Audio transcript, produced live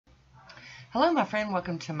Hello my friend,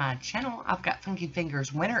 welcome to my channel. I've got Funky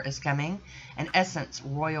Fingers Winter is Coming and Essence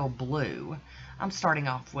Royal Blue. I'm starting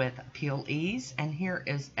off with Peeleze, and here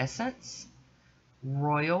is Essence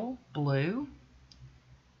Royal Blue.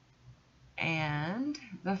 And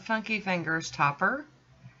the Funky Fingers topper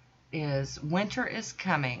is Winter is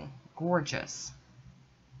Coming, gorgeous.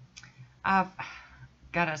 I've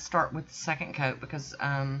got to start with the second coat because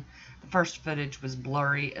the first footage was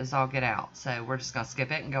blurry as all get out, so we're just going to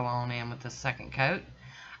skip it and go on in with the second coat.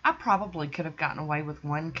 I probably could have gotten away with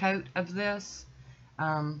one coat of this,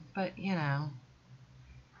 but you know,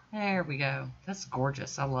 there we go. That's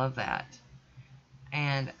gorgeous. I love that.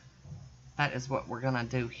 And that is what we're going to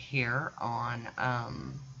do here on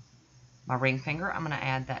my ring finger. I'm going to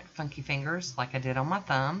add that Funky Fingers like I did on my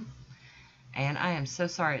thumb. And I am so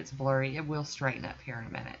sorry it's blurry. It will straighten up here in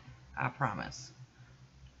a minute, I promise.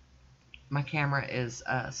 My camera is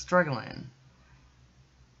struggling,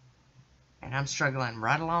 and I'm struggling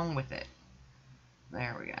right along with it.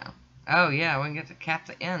 There we go. Oh yeah, we can get to cap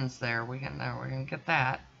the ends there. We're gonna get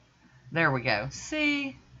that. There we go.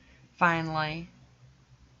 See, finally.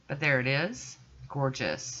 But there it is,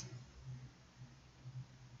 gorgeous.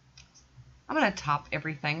 I'm gonna top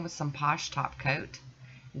everything with some Poshe top coat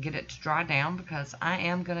and get it to dry down because I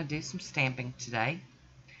am gonna do some stamping today.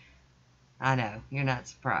 I know, you're not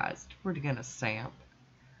surprised. We're going to stamp.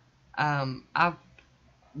 I've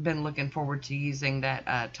been looking forward to using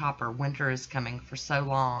that topper. Winter is Coming for so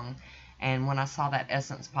long. And when I saw that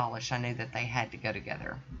Essence polish, I knew that they had to go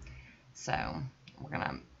together. So, we're going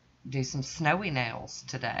to do some snowy nails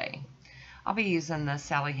today. I'll be using the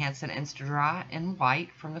Sally Hansen Insta-Dry in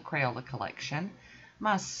white from the Crayola collection,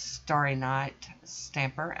 my Starry Night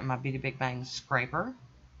stamper, and my Beauty Big Bang scraper.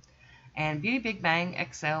 And Beauty Big Bang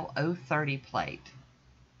XL 030 plate.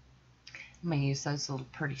 I'm going to use those little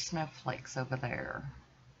pretty snowflakes over there.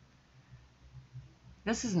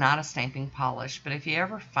 This is not a stamping polish, but if you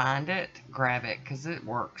ever find it, grab it because it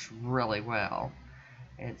works really well.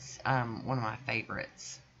 It's one of my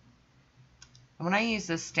favorites. And when I use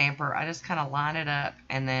this stamper, I just kind of line it up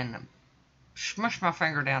and then smush my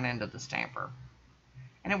finger down into the stamper.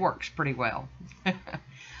 And it works pretty well.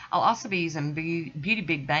 I'll also be using Beauty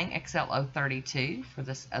Big Bang XL 032 for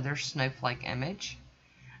this other snowflake image.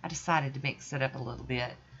 I decided to mix it up a little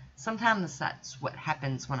bit. Sometimes that's what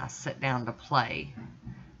happens when I sit down to play.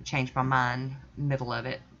 I change my mind middle of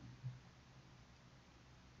it.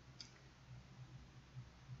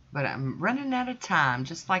 But I'm running out of time.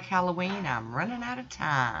 Just like Halloween, I'm running out of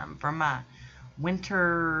time for my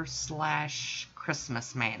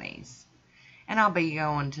winter/Christmas manis. And I'll be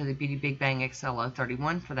going to the Beauty Big Bang XL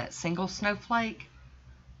 031 for that single snowflake.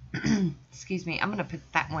 Excuse me, I'm going to put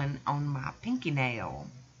that one on my pinky nail.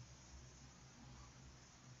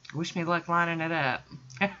 Wish me luck lining it up.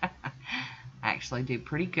 I actually do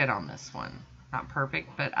pretty good on this one. Not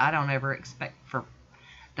perfect, but I don't ever expect for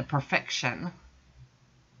the perfection.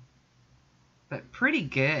 But pretty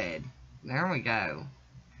good. There we go.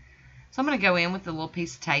 So I'm going to go in with a little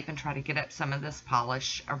piece of tape and try to get up some of this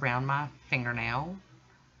polish around my fingernail.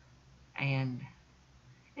 And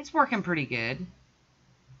it's working pretty good.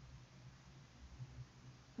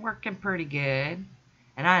 Working pretty good.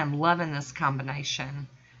 And I am loving this combination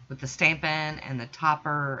with the stamping and the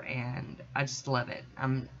topper, and I just love it.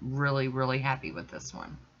 I'm really, really happy with this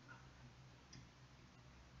one.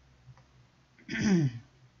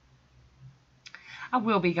 I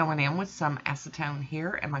will be going in with some acetone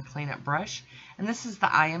here and my cleanup brush. And this is the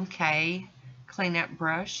IMK cleanup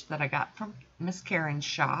brush that I got from Miss Karen's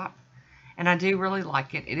shop. And I do really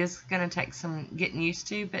like it. It is going to take some getting used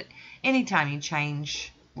to, but anytime you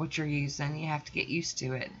change what you're using, you have to get used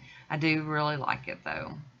to it. I do really like it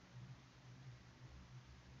though.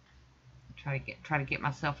 Try to get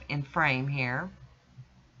myself in frame here.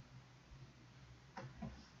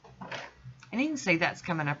 And you can see that's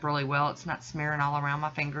coming up really well. It's not smearing all around my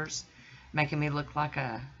fingers, making me look like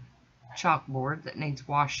a chalkboard that needs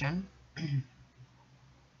washing.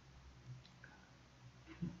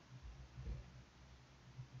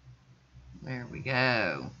 There we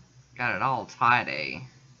go. Got it all tidy.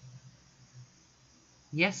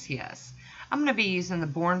 Yes, yes. I'm going to be using the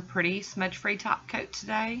Born Pretty smudge-free top coat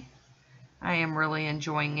today. I am really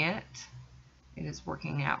enjoying it. It is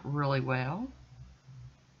working out really well.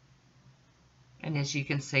 And as you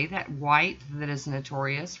can see, that white that is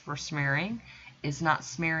notorious for smearing is not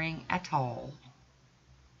smearing at all.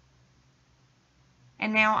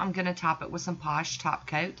 And now I'm going to top it with some Poshe top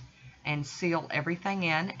coat and seal everything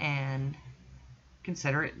in and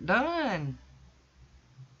consider it done.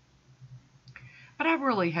 But I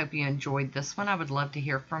really hope you enjoyed this one. I would love to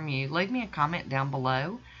hear from you. Leave me a comment down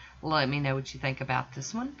below. Let me know what you think about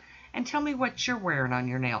this one, and tell me what you're wearing on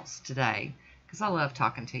your nails today, because I love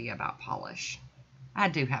talking to you about polish. I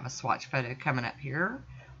do have a swatch photo coming up here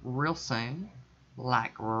real soon,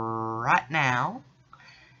 like right now.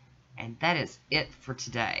 And that is it for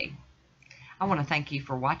today. I want to thank you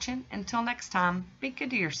for watching. Until next time, be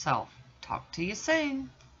good to yourself. Talk to you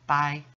soon. Bye.